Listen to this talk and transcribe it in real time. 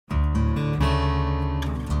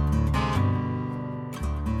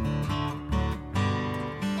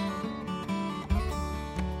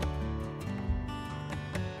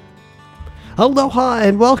Aloha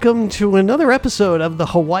and welcome to another episode of the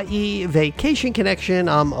Hawaii Vacation Connection.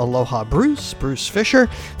 I'm Aloha Bruce Fisher.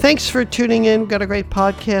 Thanks for tuning in. We've got a great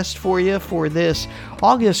podcast for you for this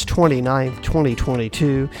August 29th,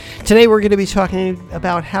 2022. Today we're going to be talking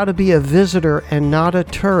about how to be a visitor and not a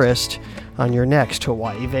tourist on your next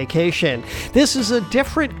Hawaii vacation. This is a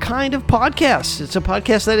different kind of podcast. It's a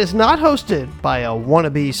podcast that is not hosted by a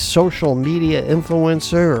wannabe social media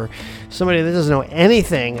influencer or somebody that doesn't know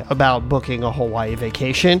anything about booking a Hawaii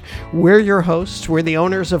vacation. We're your hosts. We're the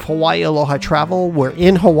owners of Hawaii Aloha Travel. We're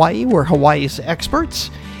in Hawaii. We're Hawaii's experts.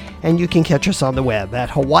 And you can catch us on the web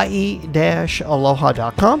at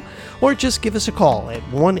hawaii-aloha.com or just give us a call at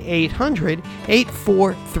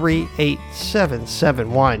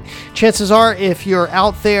 1-800-843-8771. Chances are, if you're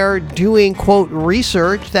out there doing, quote,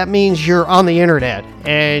 research, that means you're on the internet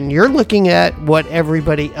and you're looking at what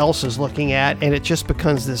everybody else is looking at, and it just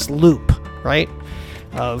becomes this loop, right,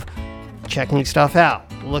 of checking stuff out,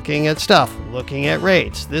 looking at stuff, looking at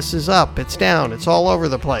rates. This is up, it's down, it's all over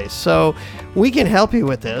the place. So we can help you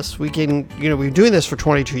with this. We can, we've been doing this for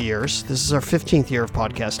 22 years. This is our 15th year of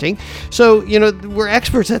podcasting. So, we're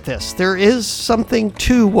experts at this. There is something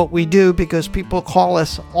to what we do because people call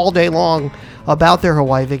us all day long about their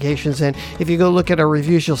Hawaii vacations. And if you go look at our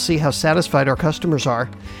reviews, you'll see how satisfied our customers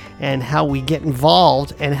are and how we get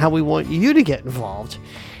involved and how we want you to get involved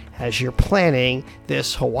as you're planning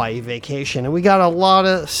this Hawaii vacation. And we got a lot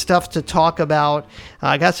of stuff to talk about.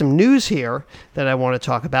 I got some news here that I want to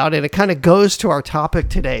talk about, and it kind of goes to our topic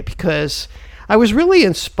today because I was really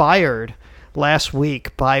inspired last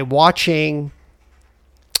week by watching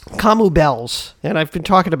Kamu Bell's, and I've been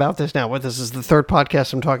talking about this now. This is the third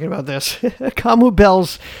podcast I'm talking about this. Kamu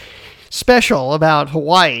Bell's special about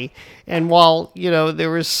Hawaii. And while,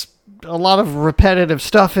 there was a lot of repetitive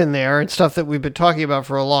stuff in there and stuff that we've been talking about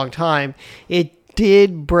for a long time, it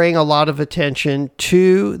did bring a lot of attention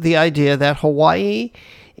to the idea that Hawaii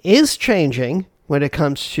is changing when it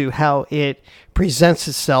comes to how it presents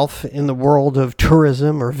itself in the world of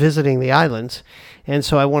tourism or visiting the islands. And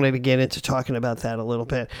so I wanted to get into talking about that a little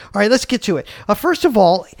bit. All right, let's get to it. First of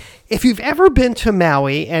all, if you've ever been to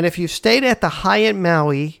Maui and if you've stayed at the Hyatt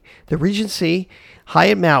Maui, the Regency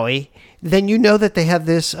Hyatt Maui, then you know that they have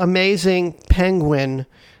this amazing penguin,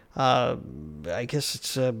 I guess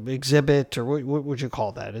it's an exhibit, or what would you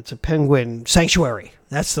call that? It's a penguin sanctuary.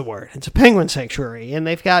 That's the word. It's a penguin sanctuary. And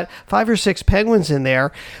they've got 5 or 6 penguins in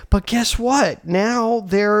there. But guess what? Now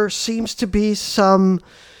there seems to be some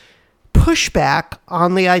pushback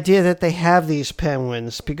on the idea that they have these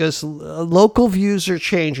penguins because local views are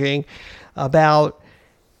changing about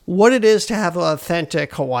what it is to have an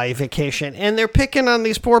authentic Hawaii vacation. And they're picking on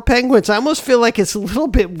these poor penguins. I almost feel like it's a little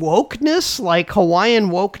bit wokeness, like Hawaiian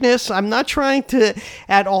wokeness. I'm not trying to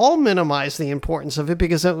at all minimize the importance of it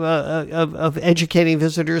because of educating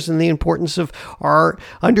visitors and the importance of our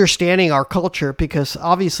understanding our culture, because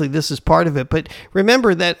obviously this is part of it. But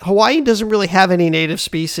remember that Hawaii doesn't really have any native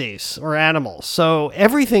species or animals. So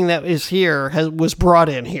everything that is here was brought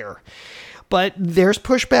in here. But there's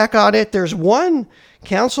pushback on it. There's one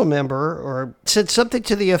council member or said something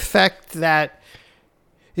to the effect that,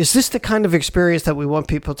 is this the kind of experience that we want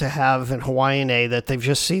people to have in Hawaiian A, that they've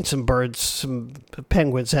just seen some birds, some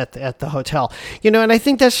penguins at the hotel? And I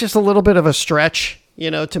think that's just a little bit of a stretch,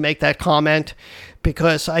 to make that comment,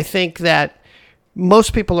 because I think that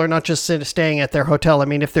most people are not just staying at their hotel. I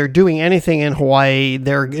mean, if they're doing anything in Hawaii,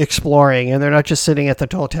 they're exploring, and they're not just sitting at the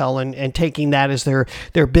hotel and taking that as their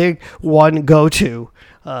big one go-to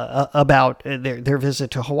about their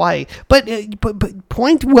visit to Hawaii. But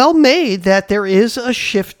point well made that there is a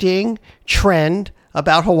shifting trend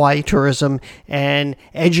about Hawaii tourism and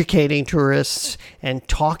educating tourists and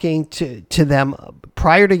talking to them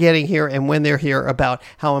prior to getting here and when they're here about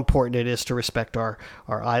how important it is to respect our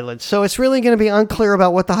islands. So it's really going to be unclear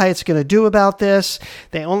about what the Hyatt's going to do about this.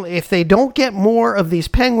 If they don't get more of these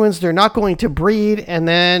penguins, they're not going to breed, and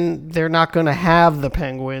then they're not going to have the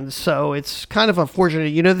penguins. So it's kind of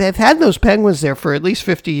unfortunate. They've had those penguins there for at least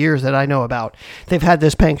 50 years that I know about. They've had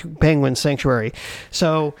this penguin sanctuary.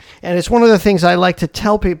 So, and it's one of the things I like to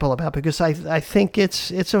tell people about, because I think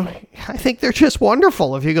I think they're just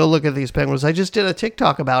wonderful if you go look at these penguins. I just did a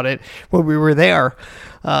TikTok about it when we were there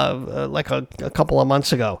like a couple of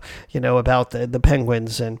months ago, about the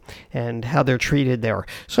penguins and how they're treated there.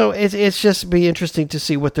 So it's just be interesting to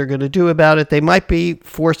see what they're going to do about it. They might be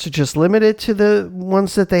forced to just limit it to the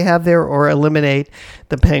ones that they have there, or eliminate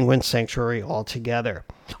the penguin sanctuary altogether.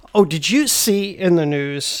 Oh, did you see in the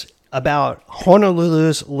news about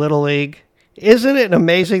Honolulu's Little League? Isn't it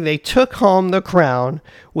amazing? They took home the crown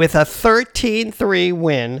with a 13-3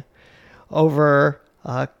 win over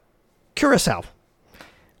Curacao.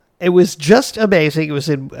 It was just amazing. It was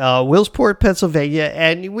in Williamsport, Pennsylvania,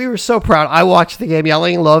 and we were so proud. I watched the game.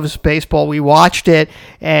 Yelling loves baseball. We watched it,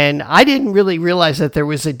 and I didn't really realize that there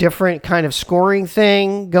was a different kind of scoring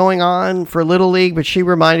thing going on for Little League, but she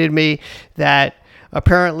reminded me that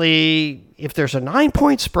apparently if there's a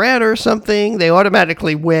 9-point spread or something, they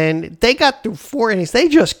automatically win. They got through 4 innings. They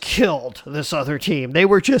just killed this other team. They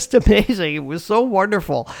were just amazing. It was so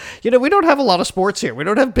wonderful. You know, we don't have a lot of sports here. We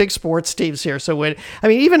don't have big sports teams here. So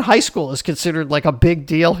even high school is considered like a big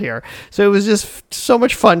deal here. So it was just so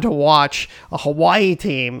much fun to watch a Hawaii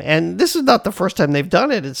team. And this is not the first time they've done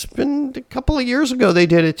it. It's been a couple of years ago they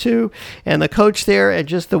did it too. And the coach there and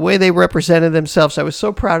just the way they represented themselves, I was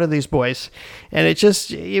so proud of these boys. And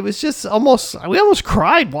it was just we almost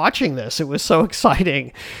cried watching this. It was so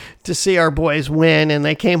exciting to see our boys win, and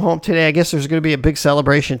they came home today. I guess there's going to be a big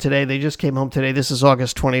celebration today. They just came home today. This is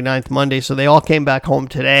August 29th, Monday, so they all came back home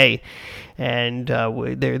today, and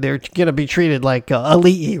they're going to be treated like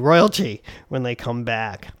elite royalty when they come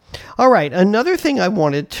back. All right, another thing I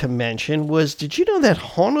wanted to mention was, did you know that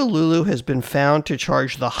Honolulu has been found to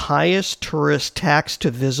charge the highest tourist tax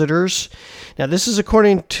to visitors? Now, this is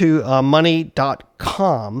according to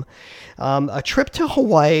money.com. A trip to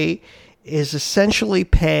Hawaii is essentially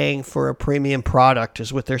paying for a premium product,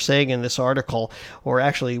 is what they're saying in this article, or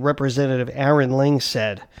actually Representative Aaron Ling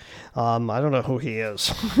said. I don't know who he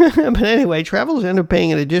is. But anyway, travelers end up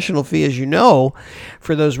paying an additional fee, as you know,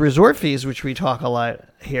 for those resort fees, which we talk a lot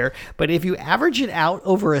here. But if you average it out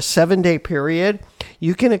over a 7-day period,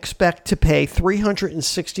 you can expect to pay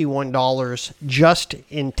 $361 just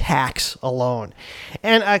in tax alone.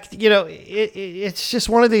 And, it's just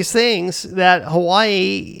one of these things that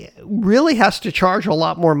Hawaii really has to charge a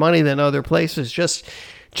lot more money than other places just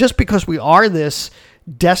because we are this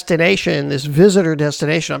destination, this visitor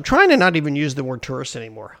destination. I'm trying to not even use the word tourist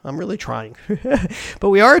anymore. I'm really trying. But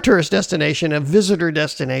we are a tourist destination, a visitor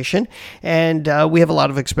destination, and we have a lot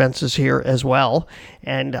of expenses here as well.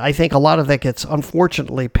 And I think a lot of that gets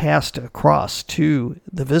unfortunately passed across to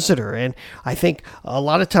the visitor. And I think a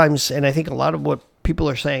lot of times, and I think a lot of what people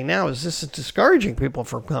are saying now is this is discouraging people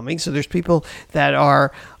from coming. So there's people that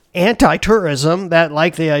are anti-tourism that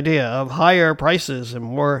like the idea of higher prices and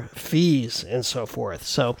more fees and so forth.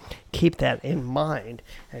 So keep that in mind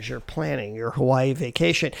as you're planning your Hawaii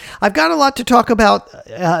vacation. I've got a lot to talk about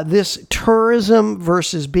this tourism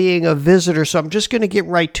versus being a visitor, so I'm just going to get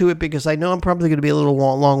right to it because I know I'm probably going to be a little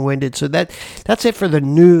long-winded. So that's it for the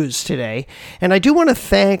news today. And I do want to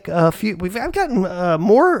thank a few. I've gotten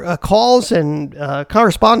more calls and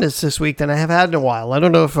correspondence this week than I have had in a while. I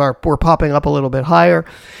don't know if we're popping up a little bit higher,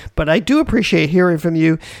 but I do appreciate hearing from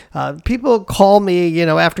you. People call me,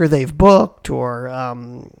 after they've booked or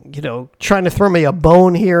trying to throw me a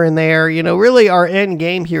bone here and there. Really our end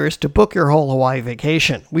game here is to book your whole Hawaii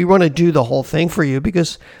vacation. We want to do the whole thing for you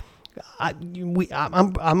because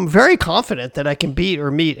I'm very confident that I can beat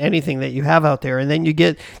or meet anything that you have out there, and then you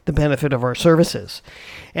get the benefit of our services.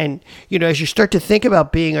 And, as you start to think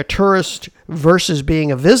about being a tourist versus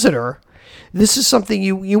being a visitor, this is something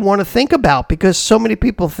you want to think about because so many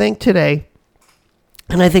people think today,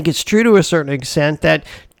 and I think it's true to a certain extent, that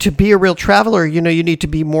to be a real traveler, you need to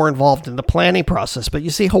be more involved in the planning process. But you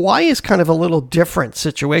see, Hawaii is kind of a little different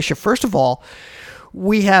situation. First of all,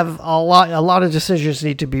 we have a lot of decisions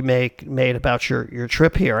need to be made about your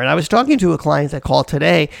trip here. And I was talking to a client that called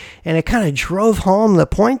today, and it kind of drove home the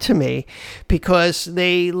point to me because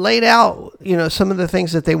they laid out, some of the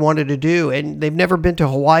things that they wanted to do, and they've never been to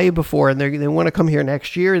Hawaii before, and they want to come here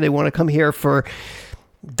next year. They want to come here for.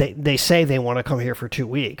 They say they want to come here for 2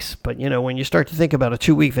 weeks, but when you start to think about a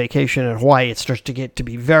 2-week vacation in Hawaii, it starts to get to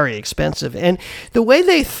be very expensive. And the way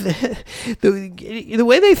they the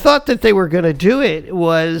way they thought that they were going to do it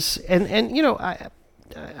was, I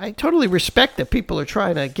totally respect that people are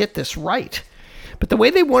trying to get this right, but the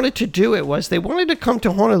way they wanted to do it was they wanted to come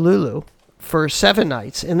to Honolulu for 7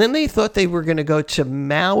 nights, and then they thought they were going to go to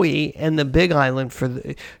Maui and the Big Island for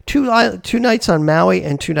two nights on Maui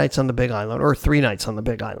and 2 nights on the Big Island, or 3 nights on the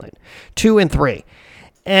Big Island, 2 and 3.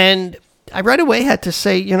 And I right away had to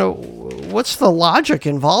say, what's the logic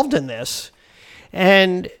involved in this?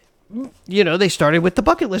 And, they started with the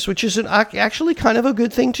bucket list, which is actually kind of a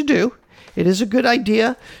good thing to do. It is a good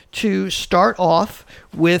idea to start off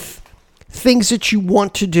with things that you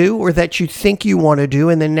want to do or that you think you want to do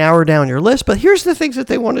and then narrow down your list. But here's the things that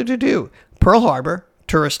they wanted to do. Pearl Harbor,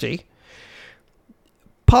 touristy.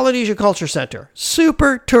 Polynesia Culture Center,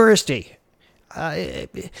 super touristy.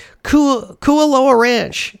 Kualoa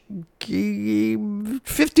Ranch, 50-50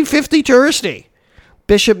 touristy.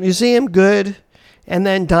 Bishop Museum, good. And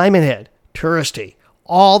then Diamond Head, touristy.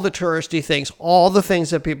 all the touristy things, all the things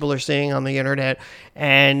that people are seeing on the internet.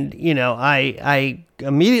 And, I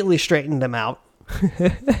immediately straightened them out.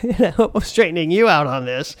 I'm straightening you out on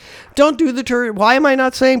this. Don't do the tour. Why am I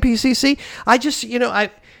not saying PCC? I just,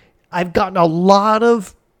 I've gotten a lot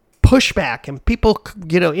of pushback and people,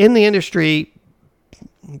 in the industry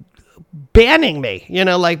banning me,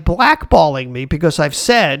 like blackballing me because I've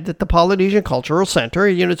said that the Polynesian Cultural Center,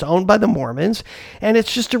 it's owned by the Mormons and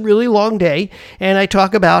it's just a really long day. And I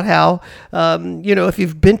talk about how, if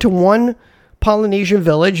you've been to one Polynesian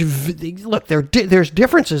village, look, there's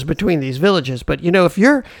differences between these villages, but if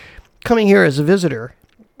you're coming here as a visitor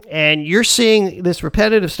and you're seeing this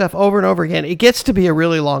repetitive stuff over and over again, it gets to be a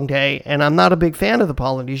really long day. And I'm not a big fan of the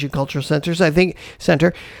Polynesian Cultural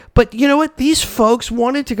Center. But you know what? These folks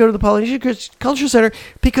wanted to go to the Polynesian Cultural Center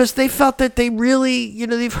because they felt that they really,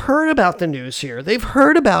 they've heard about the news here. They've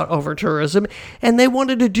heard about over-tourism, and they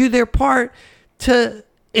wanted to do their part to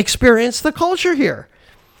experience the culture here,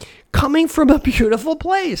 coming from a beautiful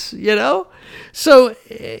place, So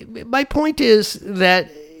my point is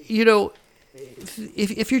that,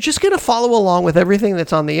 if you're just going to follow along with everything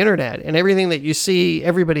that's on the internet and everything that you see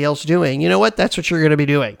everybody else doing, you know what? That's what you're going to be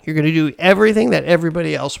doing. You're going to do everything that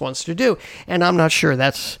everybody else wants to do. And I'm not sure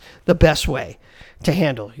that's the best way to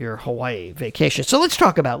handle your Hawaii vacation. So let's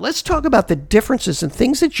talk about the differences and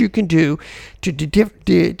things that you can do to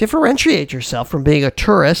differentiate yourself from being a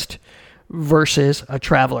tourist versus a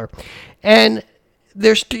traveler. And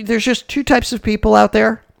there's just two types of people out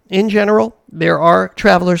there. In general, there are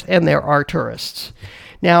travelers and there are tourists.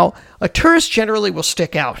 Now, a tourist generally will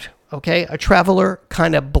stick out, okay? A traveler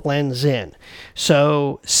kind of blends in.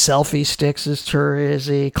 So, selfie sticks is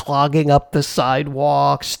touristy, clogging up the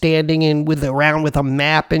sidewalk, standing around with a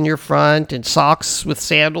map in your front and socks with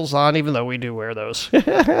sandals on, even though we do wear those.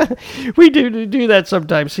 We do that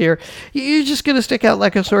sometimes here. You're just going to stick out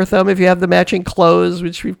like a sore thumb if you have the matching clothes,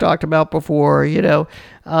 which we've talked about before,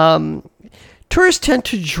 Tourists tend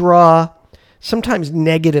to draw sometimes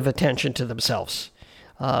negative attention to themselves.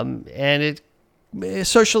 And it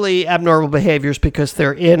socially abnormal behaviors because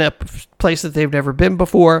they're in a place that they've never been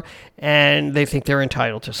before and they think they're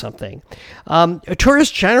entitled to something. A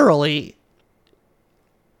tourist generally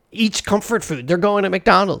eats comfort food. They're going to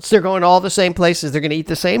McDonald's. They're going to all the same places. They're going to eat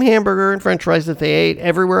the same hamburger and french fries that they ate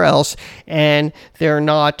everywhere else, and they're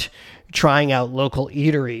not trying out local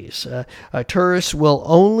eateries. A tourist will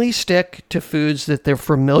only stick to foods that they're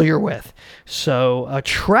familiar with. So a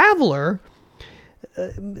traveler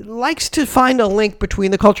likes to find a link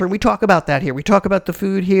between the culture. And we talk about that here. We talk about the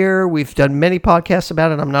food here. We've done many podcasts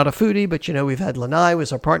about it. I'm not a foodie, but we've had Lanai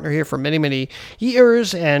was our partner here for many, many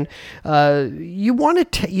years. And you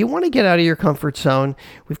want to get out of your comfort zone.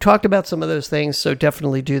 We've talked about some of those things, so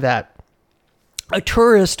definitely do that. A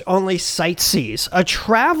tourist only sightsees. A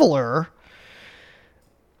traveler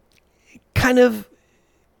kind of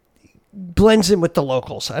blends in with the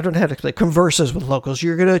locals. I don't know how to say converses with locals.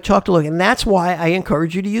 You're going to talk to locals, and that's why I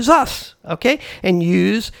encourage you to use us, okay? And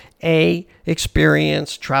use a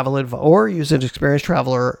experienced travel or use an experienced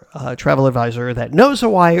traveler, travel advisor that knows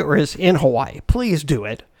Hawaii or is in Hawaii. Please do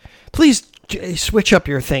it. Please switch up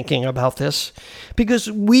your thinking about this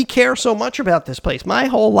because we care so much about this place. My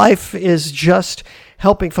whole life is just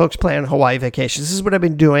helping folks plan Hawaii vacations. This is what I've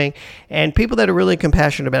been doing. And people that are really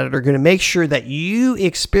compassionate about it are going to make sure that you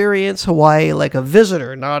experience Hawaii like a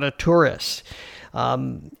visitor, not a tourist.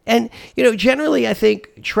 Generally, I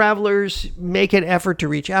think travelers make an effort to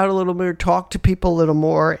reach out a little bit, talk to people a little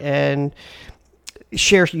more, and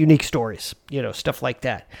share unique stories, stuff like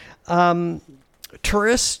that.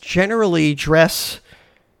 Tourists generally dress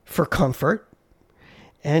for comfort,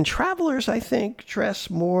 and travelers, I think, dress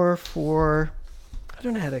more for, I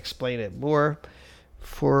don't know how to explain it, more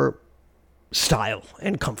for style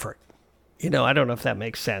and comfort. I don't know if that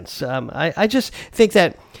makes sense. I just think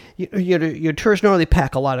that your tourists normally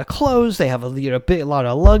pack a lot of clothes, they have a lot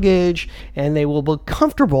of luggage, and they will be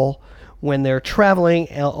comfortable when they're traveling,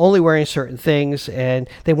 only wearing certain things, and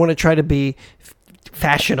they want to try to be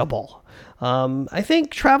fashionable. I think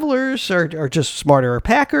travelers are just smarter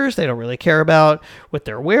packers. They don't really care about what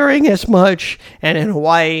they're wearing as much. And in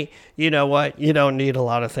Hawaii, you know what? You don't need a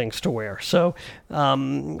lot of things to wear. So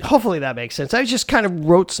hopefully that makes sense. I just kind of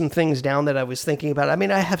wrote some things down that I was thinking about. I mean,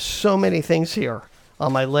 I have so many things here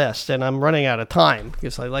on my list, and I'm running out of time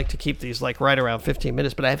because I like to keep these like right around 15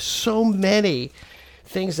 minutes. But I have so many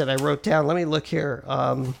things that I wrote down. Let me look here.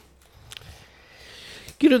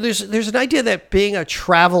 There's an idea that being a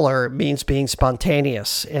traveler means being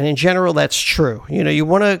spontaneous, and in general, that's true. You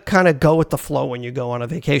want to kind of go with the flow when you go on a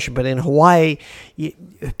vacation, but in Hawaii,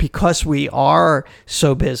 because we are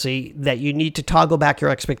so busy, that you need to toggle back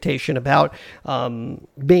your expectation about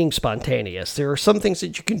being spontaneous. There are some things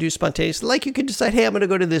that you can do spontaneously, like you can decide, hey, I'm going to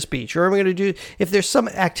go to this beach, or I'm going to do, if there's some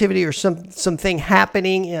activity or something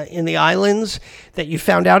happening in the islands that you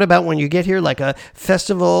found out about when you get here, like a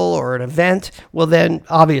festival or an event, well then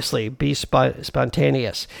obviously be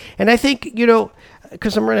spontaneous. And I think,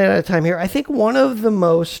 because I'm running out of time here, I think one of the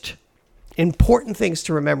most important things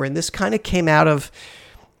to remember, and this kind of came out of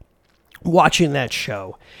watching that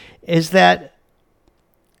show, is that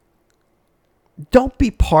don't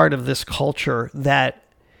be part of this culture that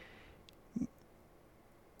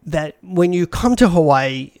when you come to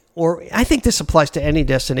Hawaii, or I think this applies to any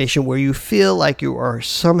destination, where you feel like you are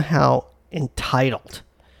somehow entitled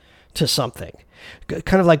to something,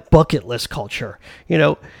 kind of like bucket list culture.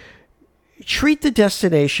 Treat the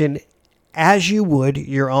destination as you would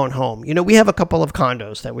your own home. We have a couple of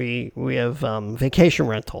condos that we have vacation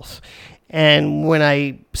rentals. And when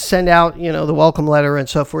I send out, the welcome letter and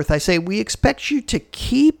so forth, I say, we expect you to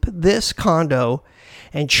keep this condo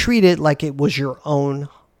and treat it like it was your own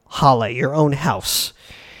hale, your own house.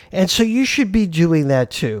 And so you should be doing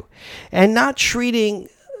that too. And not treating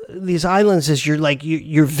these islands as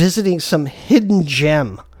you're visiting some hidden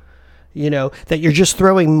gem, that you're just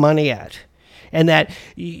throwing money at. And that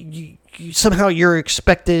you somehow you're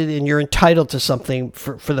expected and you're entitled to something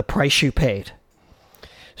for the price you paid.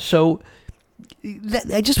 So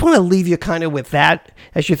I just want to leave you kind of with that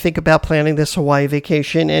as you think about planning this Hawaii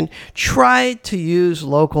vacation, and try to use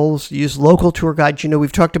locals, use local tour guides.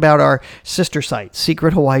 We've talked about our sister site,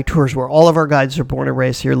 Secret Hawaii Tours, where all of our guides are born and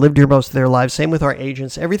raised here, lived here most of their lives. Same with our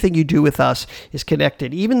agents. Everything you do with us is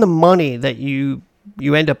connected. Even the money that you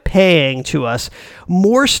end up paying to us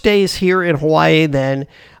more stays here in Hawaii than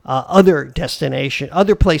other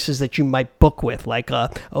places that you might book with, like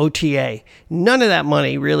OTA. None of that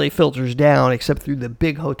money really filters down except through the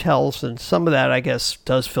big hotels, and some of that, I guess,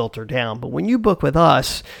 does filter down. But when you book with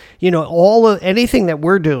us, anything that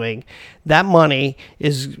we're doing, that money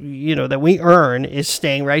is, that we earn is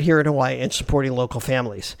staying right here in Hawaii and supporting local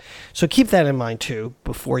families. So keep that in mind too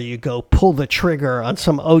before you go pull the trigger on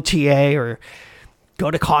some OTA or go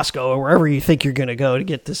to Costco or wherever you think you're going to go to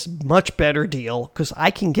get this much better deal, because I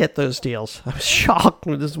can get those deals. I was shocked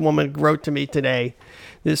when this woman wrote to me today,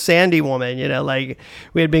 this Sandy woman,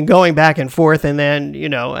 we had been going back and forth, and then,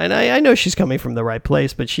 and I know she's coming from the right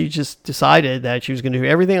place, but she just decided that she was going to do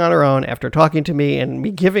everything on her own after talking to me and me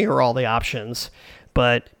giving her all the options,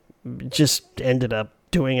 but just ended up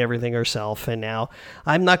doing everything herself. And now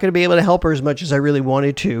I'm not going to be able to help her as much as I really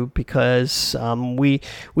wanted to, because we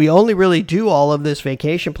only really do all of this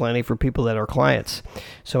vacation planning for people that are clients.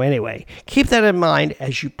 So anyway, keep that in mind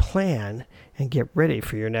as you plan and get ready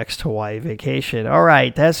for your next Hawaii vacation. All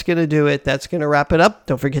right, that's going to do it. That's going to wrap it up.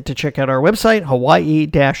 Don't forget to check out our website,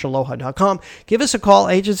 hawaii-aloha.com. Give us a call.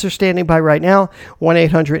 Agents are standing by right now,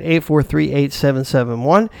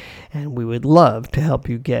 1-800-843-8771. And we would love to help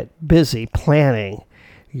you get busy planning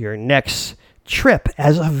your next trip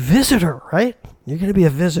as a visitor, right? You're going to be a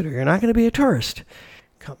visitor. You're not going to be a tourist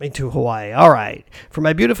coming to Hawaii. All right. For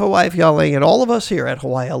my beautiful wife, Yaling, and all of us here at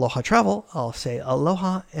Hawaii Aloha Travel, I'll say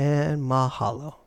aloha and mahalo.